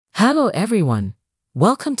Hello everyone,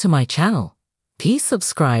 welcome to my channel. Please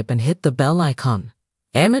subscribe and hit the bell icon.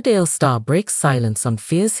 Emmerdale star breaks silence on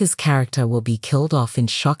fears his character will be killed off in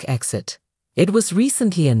shock exit. It was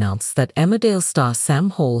recently announced that Emmerdale star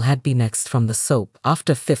Sam Hall had been axed from the soap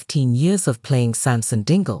after 15 years of playing Samson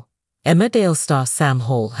Dingle. Emmerdale star Sam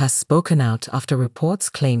Hall has spoken out after reports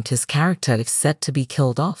claimed his character is set to be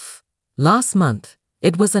killed off. Last month,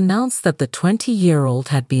 it was announced that the 20-year-old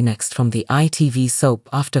had been axed from the ITV soap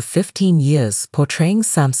after 15 years portraying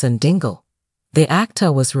Samson Dingle. The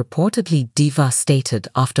actor was reportedly devastated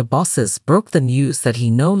after bosses broke the news that he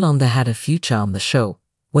no longer had a future on the show,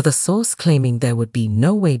 with a source claiming there would be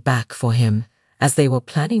no way back for him, as they were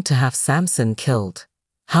planning to have Samson killed.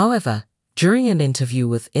 However, during an interview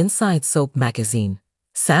with Inside Soap magazine,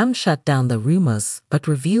 Sam shut down the rumors but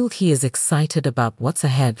revealed he is excited about what's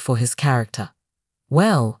ahead for his character.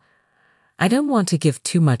 "Well, I don't want to give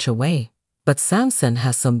too much away, but Samson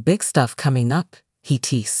has some big stuff coming up," he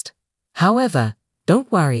teased. "However, don't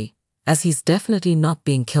worry, as he's definitely not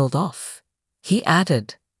being killed off." He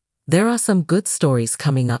added, "There are some good stories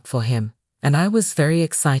coming up for him, and I was very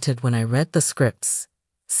excited when I read the scripts."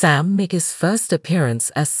 Sam made his first appearance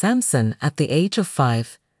as Samson at the age of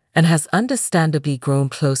 5 and has understandably grown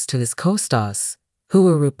close to his co-stars, who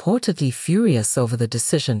were reportedly furious over the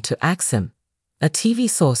decision to axe him. A TV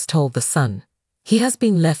source told The Sun, "He has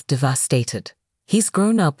been left devastated. He's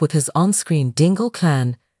grown up with his on-screen Dingle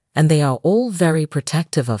clan, and they are all very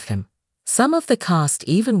protective of him." Some of the cast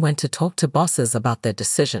even went to talk to bosses about their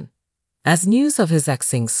decision. As news of his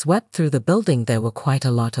axing swept through the building, there were quite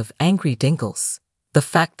a lot of angry Dingles. The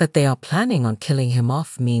fact that they are planning on killing him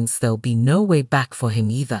off means there'll be no way back for him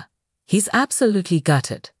either. He's absolutely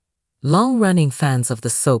gutted. Long-running fans of the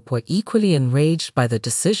soap were equally enraged by the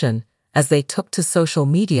decision, as they took to social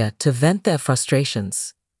media to vent their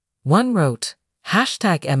frustrations. One wrote,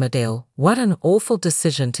 #Emmerdale, what an awful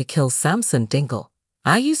decision to kill Samson Dingle.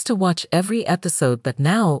 I used to watch every episode, but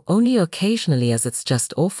now only occasionally, as it's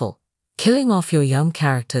just awful. Killing off your young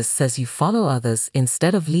characters says you follow others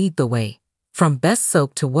instead of lead the way. From best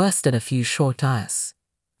soap to worst in a few short hours."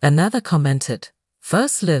 Another commented,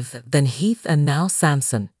 "First Liv, then Heath, and now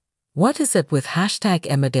Samson. What is it with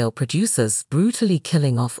 #Emmerdale producers brutally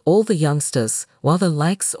killing off all the youngsters while the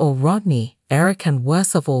likes of Rodney, Eric, and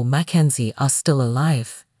worst of all Mackenzie are still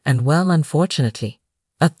alive, and well, unfortunately."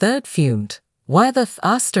 A third fumed, "Why the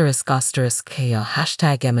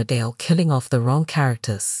 **Emmerdale killing off the wrong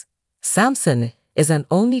characters? Samson is an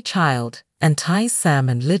only child and ties Sam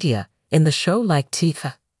and Lydia in the show like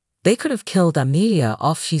Tika. They could have killed Amelia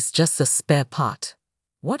off, she's just a spare part.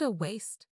 What a waste."